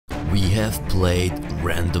We have played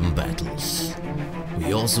random battles.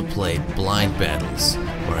 We also played blind battles,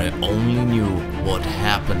 where I only knew what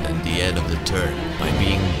happened at the end of the turn by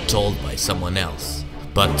being told by someone else.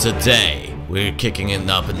 But today, we're kicking it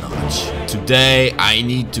up a notch. Today, I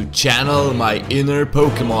need to channel my inner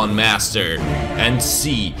Pokemon master and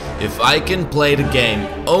see if I can play the game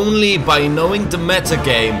only by knowing the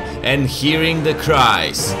metagame and hearing the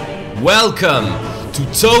cries. Welcome to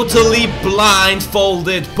Totally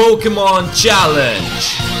Blindfolded Pokemon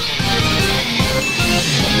Challenge!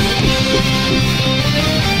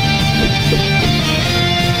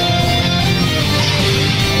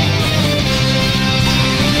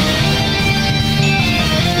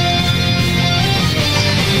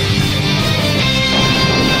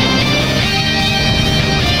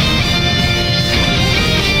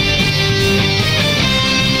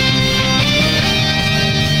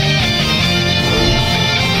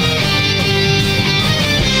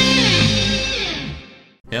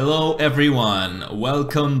 Hello everyone,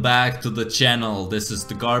 welcome back to the channel. This is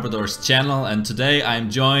the Garbodors channel and today I'm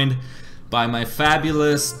joined by my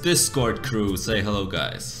fabulous Discord crew. Say hello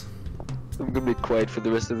guys. I'm gonna be quiet for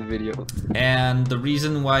the rest of the video. And the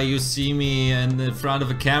reason why you see me in the front of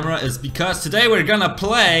a camera is because today we're gonna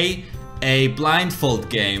play a blindfold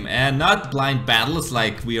game. And not blind battles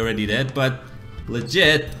like we already did, but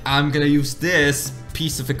legit, I'm gonna use this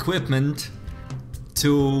piece of equipment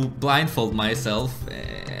to blindfold myself.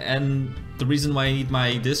 And the reason why I need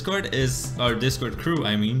my Discord is, or Discord crew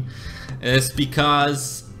I mean, is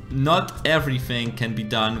because not everything can be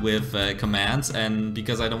done with commands, and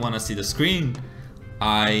because I don't want to see the screen,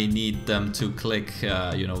 I need them to click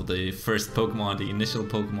you know, the first Pokemon, the initial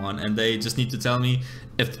Pokemon, and they just need to tell me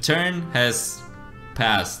if the turn has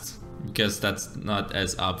passed, because that's not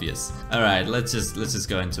as obvious. Alright, let's just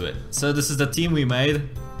go into it. So this is the team we made.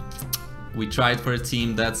 We tried for a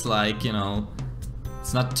team that's like, you know,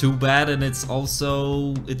 it's not too bad, and it's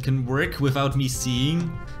also, it can work without me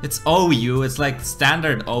seeing. It's OU, it's like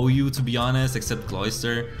standard OU to be honest, except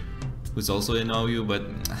Cloyster, who's also in OU, but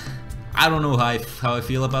I don't know how I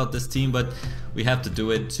feel about this team, but we have to do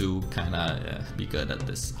it to kinda be good at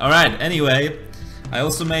this. Alright, anyway, I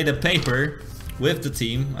also made a paper with the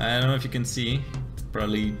team. I don't know if you can see,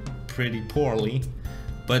 probably pretty poorly.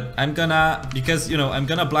 But I'm gonna, because you know, I'm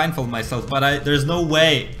gonna blindfold myself, but there's no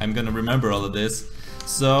way I'm gonna remember all of this.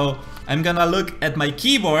 So I'm gonna look at my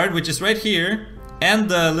keyboard, which is right here, and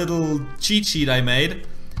the little cheat sheet I made,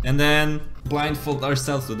 and then blindfold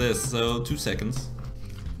ourselves with this. So 2 seconds.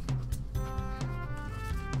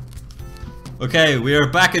 Okay, we are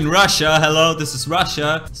back in Russia. Hello, this is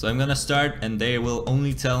Russia. So I'm gonna start, and they will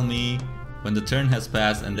only tell me when the turn has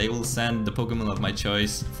passed, and they will send the Pokemon of my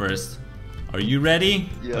choice first. Are you ready?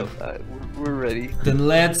 Yeah, we're ready. Then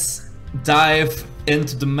let's dive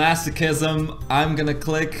into the masochism. I'm gonna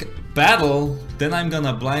click battle, then I'm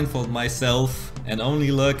gonna blindfold myself and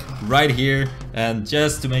only look right here, and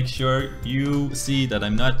just to make sure you see that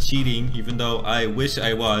I'm not cheating, even though I wish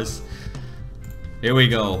I was. Here we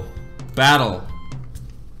go. Battle.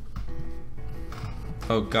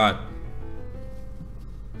 Oh god.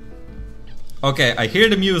 Okay, I hear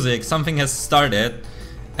the music, something has started,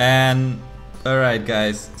 and alright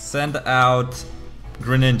guys, send out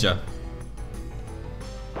Greninja.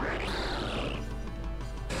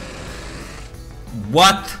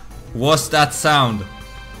 What was that sound?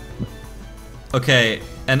 Okay,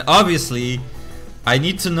 and obviously I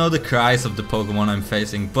need to know the cries of the Pokemon I'm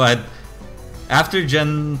facing, but after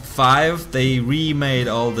Gen 5 they remade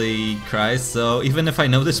all the cries, so even if I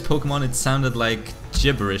know this Pokemon it sounded like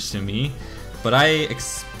gibberish to me. But I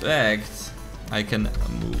expect I can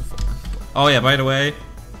move. Oh yeah, by the way,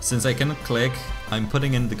 since I cannot click, I'm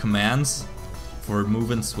putting in the commands for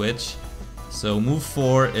move and switch. So move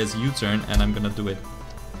 4 is U-turn, and I'm gonna do it.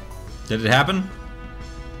 Did it happen?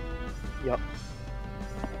 Yep.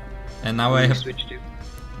 And now I have switch to.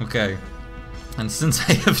 Okay. And since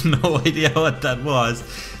I have no idea what that was,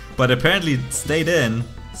 but apparently it stayed in,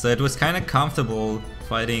 so it was kind of comfortable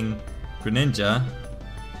fighting Greninja.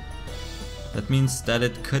 That means that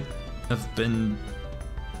it could have been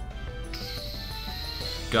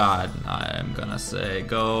God. I'm gonna say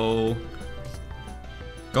go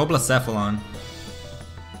Blacephalon.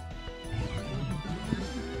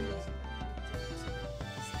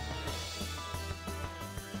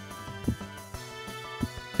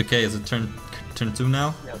 Okay, is it turn 2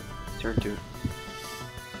 now? Yep, turn 2.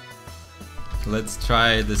 Let's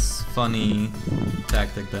try this funny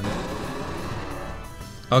tactic then.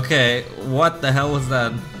 Okay, what the hell was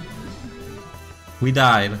that? We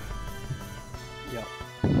died. Yeah.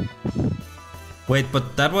 Wait,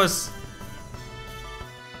 but that was...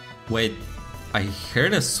 Wait, I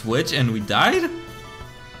heard a switch and we died?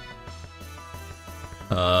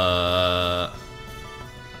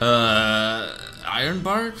 Iron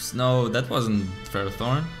barbs? No, that wasn't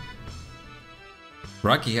Ferrothorn.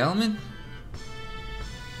 Rocky helmet?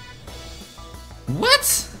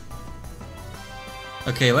 What?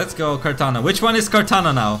 Okay, let's go Kartana. Which one is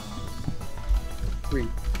Kartana now? 3.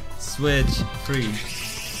 Switch 3.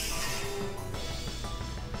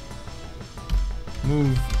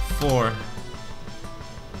 Move 4.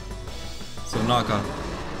 So knock off.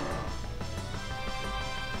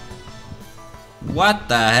 What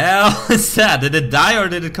the hell is that? Did it die or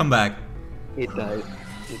did it come back? It died.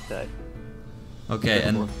 It died. Okay,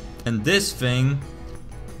 and this thing,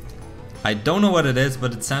 I don't know what it is,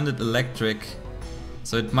 but it sounded electric.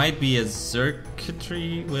 So it might be a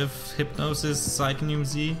circuitry with hypnosis, Psychonium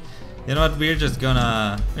Z. You know what? We're just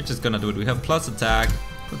gonna do it. We have plus attack.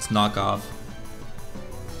 Let's knock off.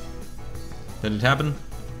 Did it happen?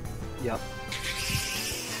 Yep.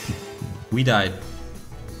 We died.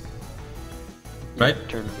 Right?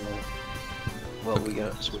 Turn around. Well, we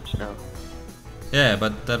gotta switch now. Yeah,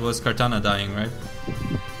 but that was Kartana dying, right?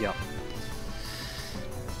 Yep.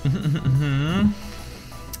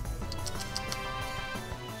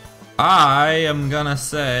 I am gonna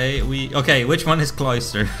say we... Okay, which one is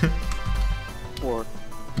Cloyster? 4.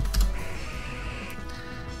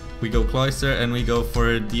 We go Cloyster and we go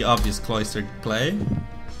for the obvious Cloyster play.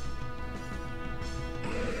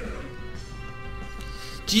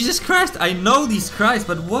 Jesus Christ, I know these cries,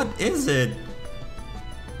 but what is it?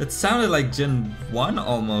 It sounded like Gen 1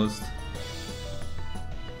 almost.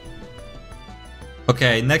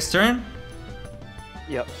 Okay, next turn.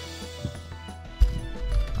 Yep.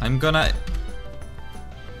 I'm gonna...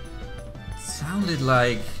 Sounded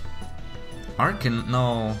like... Arcan...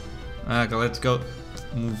 No. Okay, let's go.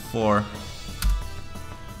 Move 4.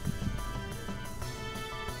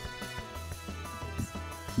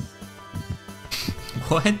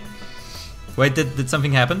 What? Wait, did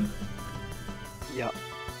something happen? Yep.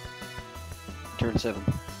 Turn 7.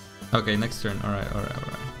 Okay, next turn. Alright.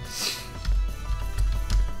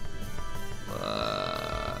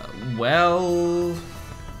 Well...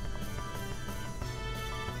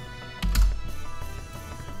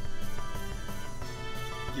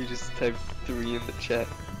 You just typed 3 in the chat.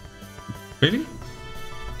 Really?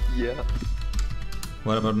 Yeah.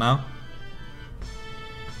 What about now?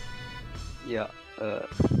 Yeah.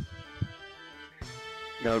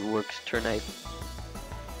 Now it works. Turn 8.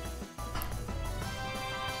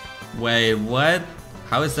 Wait, what?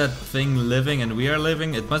 How is that thing living and we are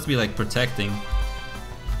living? It must be like protecting.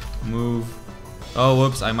 Move. Oh,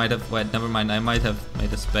 whoops, I might have... Wait, never mind. I might have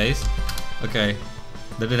made a space. Okay.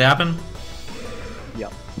 Did it happen? Yeah.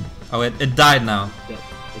 Oh, it died now. Yeah.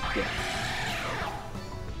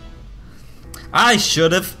 I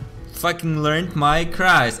should have fucking learned my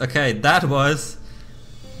cries. Okay, that was...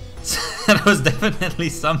 that was definitely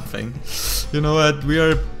something. You know what? We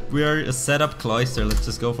are a setup Cloyster. Let's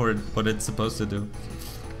just go for it, what it's supposed to do.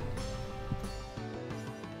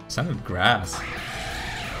 Sounded grass.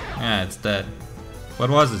 Yeah, it's dead. What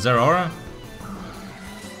was it? Zeraora?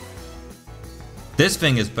 This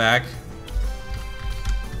thing is back.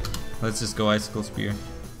 Let's just go Icicle Spear.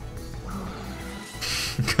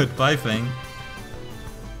 Goodbye, thing.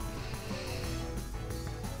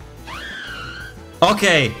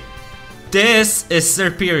 Okay, this is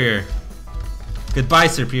superior. Goodbye,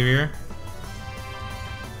 superior.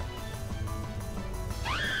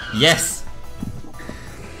 Yes.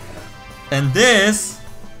 And this...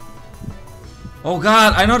 Oh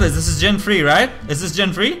god, I know this. This is Gen 3, right? Is this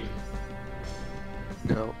Gen 3?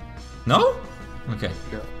 No. No? Okay.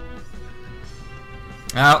 No.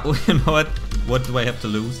 You know what? What do I have to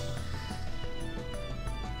lose?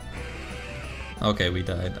 Okay, we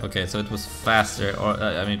died. Okay, so it was faster, or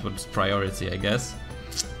I mean, it was priority, I guess.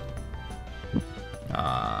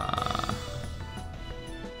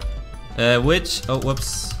 Which? Oh,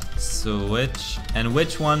 whoops. Switch. And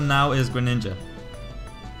which one now is Greninja?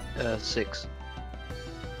 6.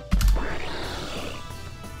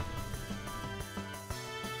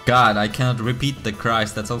 God, I cannot repeat the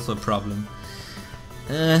cries. That's also a problem.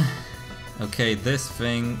 Okay, this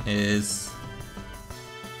thing is...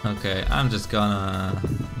 Okay, I'm just gonna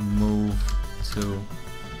move to...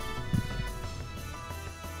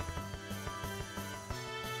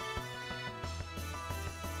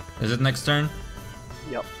 Is it next turn?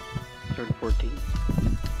 Yep. Turn 14.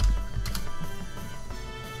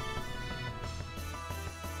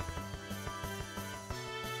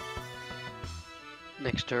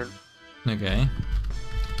 Next turn. Okay.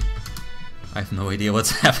 I have no idea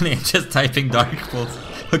what's happening. I'm just typing Dark Pulse.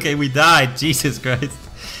 Okay, we died. Jesus Christ.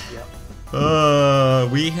 Yeah.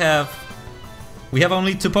 We have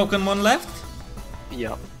only 2 Pokemon left,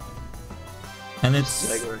 Yeah. and it's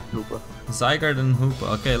Zygarde, Hoopa. Zygarde and Hoopa.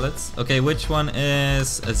 Okay, okay, which one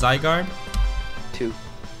is a Zygarde? 2.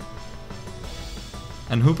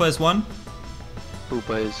 And Hoopa is 1?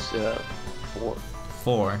 Hoopa is 4.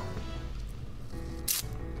 4.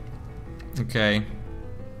 Okay.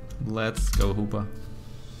 Let's go Hoopa.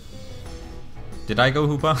 Did I go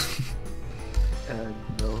Hoopa?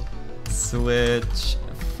 No. Switch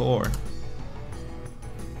 4.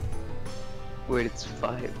 Wait, it's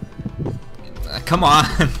 5. Come on!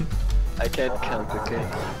 I can't count, okay?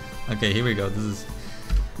 Okay, here we go. This is...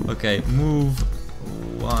 Okay, move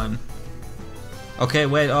 1. Okay,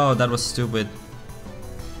 wait. Oh, that was stupid.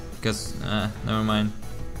 Because, never mind.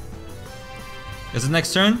 Is it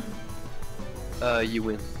next turn? You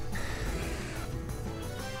win.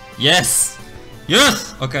 Yes!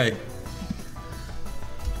 Yes! Okay.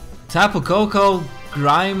 Tapu Koko,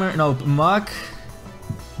 Grimer, no, Muk,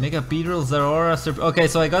 Mega Beedrill, Zeraora, okay,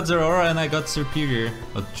 so I got Zeraora and I got Superior.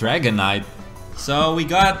 Oh, Dragonite. So we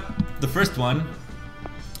got the first one,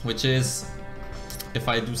 which is, if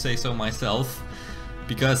I do say so myself,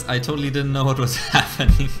 because I totally didn't know what was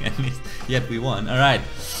happening, and yet we won. Alright,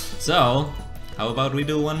 so how about we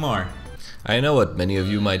do one more? I know what many of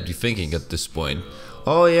you might be thinking at this point.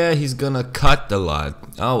 Oh yeah, he's gonna cut a lot.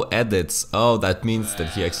 Oh, edits. Oh, that means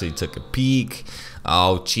that he actually took a peek.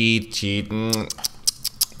 Oh, cheat. You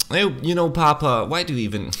know, Papa, why do you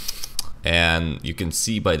even... And you can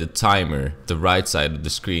see by the timer, the right side of the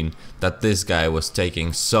screen, that this guy was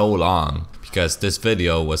taking so long. Because this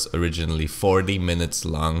video was originally 40 minutes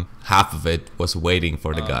long. Half of it was waiting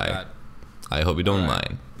for the guy. God. I hope you don't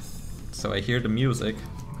mind. So I hear the music.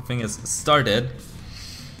 The thing is started.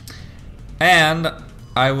 And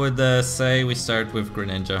I would say we start with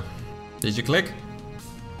Greninja. Did you click?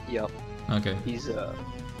 Yep. Okay. He's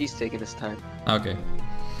taking his time. Okay.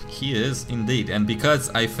 He is indeed. And because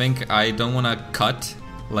I think I don't want to cut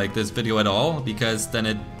like this video at all, because then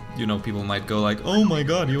it, you know, people might go like, oh my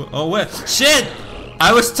god, you, oh what, shit,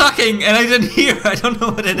 I was talking and I didn't hear. I don't know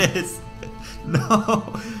what it is.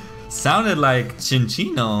 No, sounded like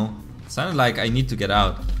Chinchino. Sounded like I need to get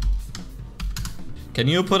out. Can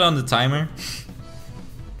you put on the timer?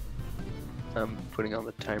 I'm putting on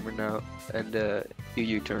the timer now, and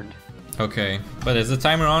you turned. Okay, but is the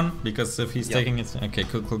timer on? Because if he's Yep. taking it, okay,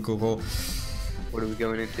 cool. What are we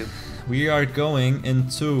going into? We are going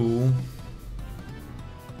into,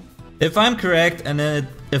 if I'm correct, and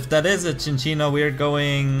if that is a Chinchino, we are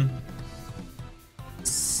going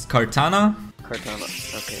Kartana. Kartana.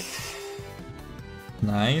 Okay.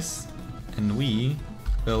 Nice. And we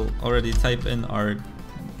will already type in our...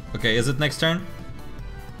 Okay, is it next turn?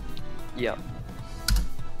 Yeah.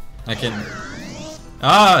 I can...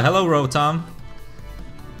 Ah, hello Rotom.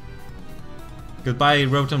 Goodbye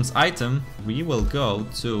Rotom's item. We will go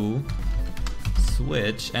to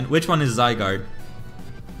switch. And which one is Zygarde?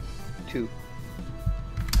 2.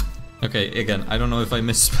 Okay, again, I don't know if I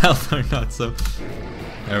misspelled or not, so...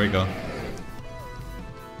 There we go.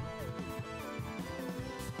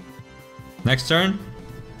 Next turn?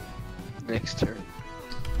 Next turn.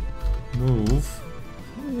 Move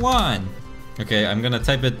 1. Okay, I'm gonna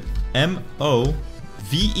type it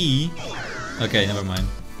M-O-V-E. Okay, never mind.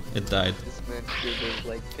 It died. This man here does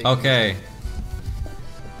like Okay.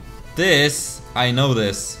 This, I know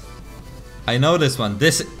this. I know this one.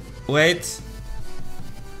 This, wait.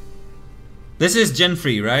 This is Gen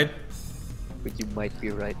 3, right? But you might be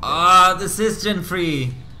right. Ah, this is Gen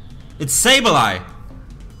 3. It's Sableye.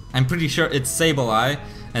 I'm pretty sure it's Sableye.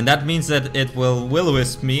 And that means that it will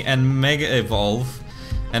Will-O-Wisp me and Mega Evolve.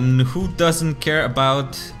 And who doesn't care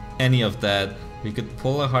about any of that? We could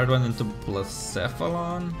pull a hard one into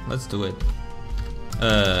Blacephalon. Let's do it.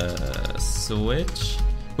 Switch.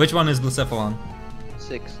 Which one is Blacephalon?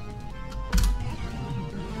 6.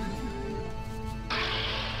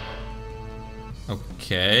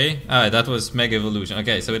 Okay. Ah, that was Mega Evolution.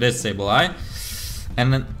 Okay, so it is Sableye.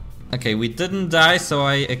 And then, okay, we didn't die, so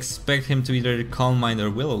I expect him to either Calm Mind or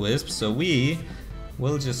Will-O-Wisp. So we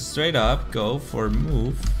will just straight up go for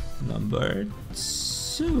move number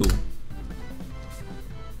 2.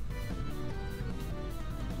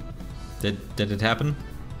 Did it happen?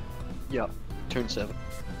 Yeah. Turn 7.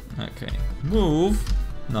 Okay. Move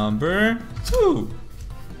number 2.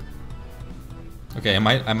 Okay, I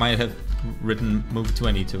might have written move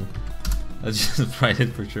 22. Let's just write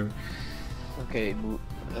it for sure. Okay.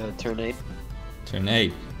 Turn 8. Turn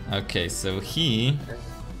 8. Okay, so he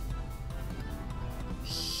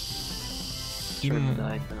Turn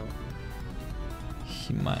 9 now.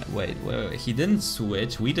 He might wait. He didn't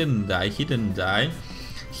switch. We didn't die. He didn't die.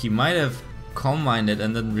 He might have calm minded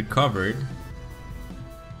and then recovered.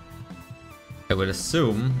 I would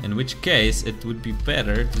assume, in which case it would be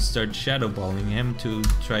better to start shadow balling him to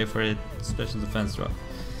try for a special defense drop.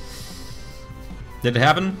 Did it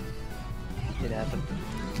happen? It happened.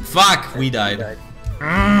 Fuck! We died.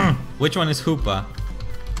 Which one is Hoopa?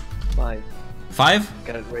 5. 5?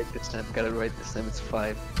 Got it right this time. Got it right this time. It's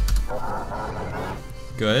 5.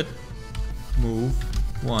 Good. Move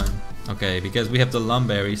 1. Okay, because we have the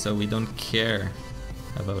Lumberry, so we don't care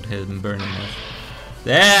about him burning us.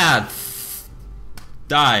 Yeah!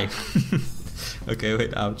 Die! Okay,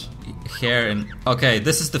 wait, ouch. Hair and... Okay,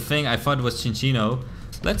 this is the thing I thought was Chinchino.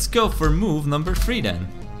 Let's go for move number 3 then.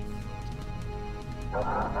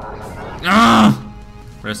 Ah!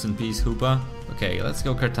 Rest in peace, Hoopa. Okay, let's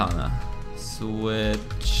go Kartana.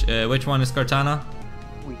 Switch... which one is Kartana?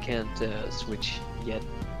 We can't switch yet.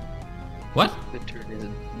 What? The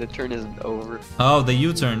turn isn't over. Oh, the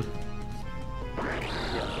U-turn.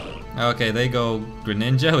 Yeah. Okay, they go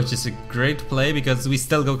Greninja, which is a great play because we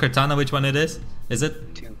still go Kartana. Which one it is? Is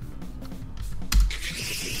it? 2.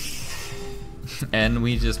 And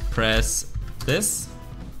we just press this.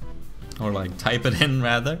 Or like type it in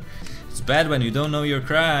rather. It's bad when you don't know your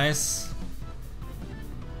CRIES.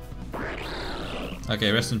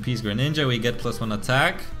 Okay, rest in peace Greninja. We get +1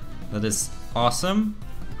 attack. That is awesome.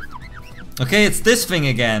 Okay, it's this thing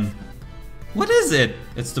again. What is it?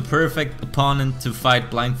 It's the perfect opponent to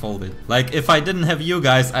fight blindfolded. Like, if I didn't have you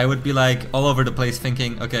guys, I would be like all over the place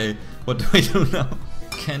thinking, okay, what do I do now?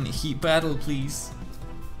 Can he battle, please?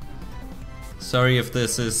 Sorry if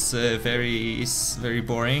this is very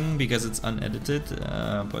boring because it's unedited,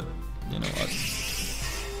 but you know what?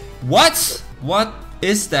 What? What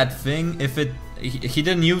is that thing? If it... He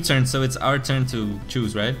didn't U-turn, so it's our turn to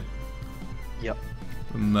choose, right? Yep.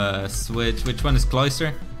 Switch. Which one is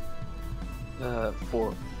Cloyster?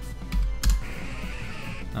 4.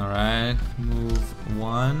 Alright, move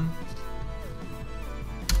 1.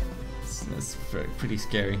 That's pretty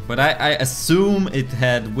scary. But I assume it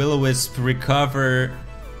had Will-O-Wisp, Recover,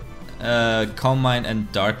 Calm Mind,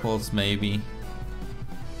 and Dark Pulse maybe.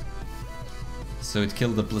 So it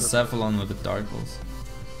killed the Blacephalon with the Dark Pulse.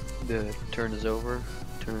 The turn is over.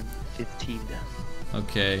 Turn 15 now.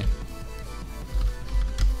 Okay.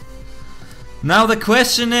 Now the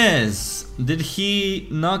question is, did he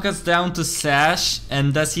knock us down to Sash,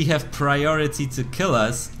 and does he have priority to kill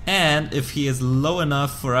us? And if he is low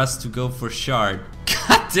enough for us to go for Shard?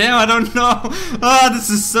 God damn, I don't know. Oh,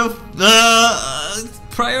 this is so...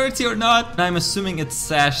 priority or not? I'm assuming it's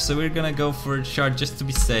Sash, so we're gonna go for Shard just to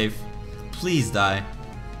be safe. Please die.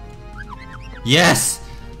 Yes!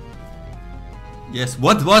 Yes,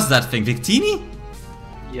 what was that thing? Victini?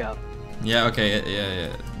 Yeah. Yeah, okay,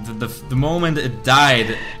 yeah. The moment it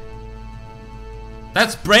died.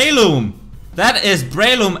 That's Breloom! That is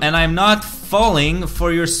Breloom, and I'm not falling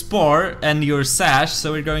for your Spore and your Sash,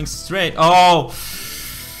 so we're going straight. Oh!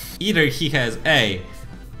 Either he has A,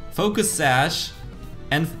 Focus Sash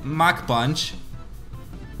and Mach Punch,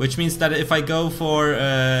 which means that if I go for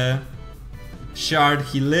Shard,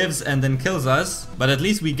 he lives and then kills us, but at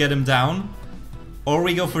least we get him down. Or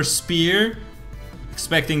we go for Spear,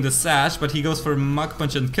 expecting the Sash, but he goes for Mach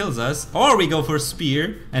Punch and kills us. Or we go for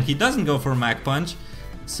Spear, and he doesn't go for Mach Punch,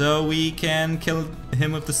 so we can kill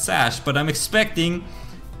him with the Sash. But I'm expecting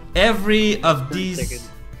every of these... Seconds.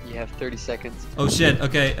 You have 30 seconds. Oh shit,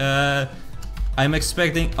 okay. I'm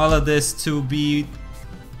expecting all of this to be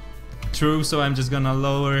true, so I'm just gonna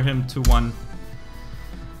lower him to one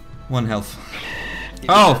health.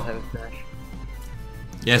 Oh!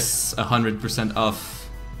 Yes, 100% off.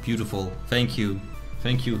 Beautiful. Thank you.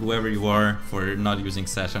 Thank you, whoever you are, for not using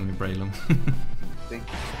Sash on your Breloom. Thank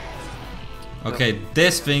you. Okay,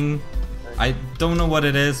 this thing, I don't know what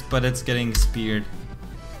it is, but it's getting speared.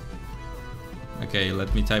 Okay,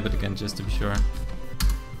 let me type it again just to be sure.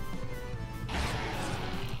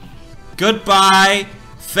 Goodbye!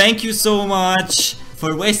 Thank you so much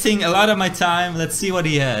for wasting a lot of my time. Let's see what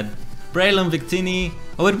he had. Breloom, Victini.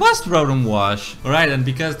 Oh, it was Rotom Wash. Alright, and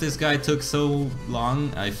because this guy took so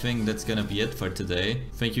long, I think that's gonna be it for today.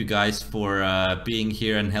 Thank you guys for being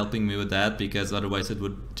here and helping me with that, because otherwise it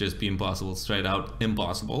would just be impossible, straight out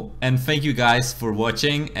impossible. And thank you guys for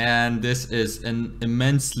watching, and this is an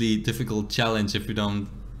immensely difficult challenge if you don't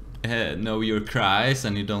know your CRIES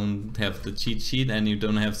and you don't have the cheat sheet and you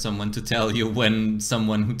don't have someone to tell you when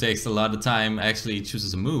someone who takes a lot of time actually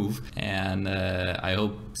chooses a move. And I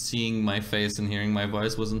hope seeing my face and hearing my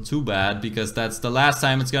voice wasn't too bad, because that's the last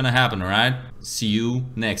time it's gonna happen, alright? See you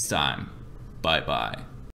next time. Bye bye.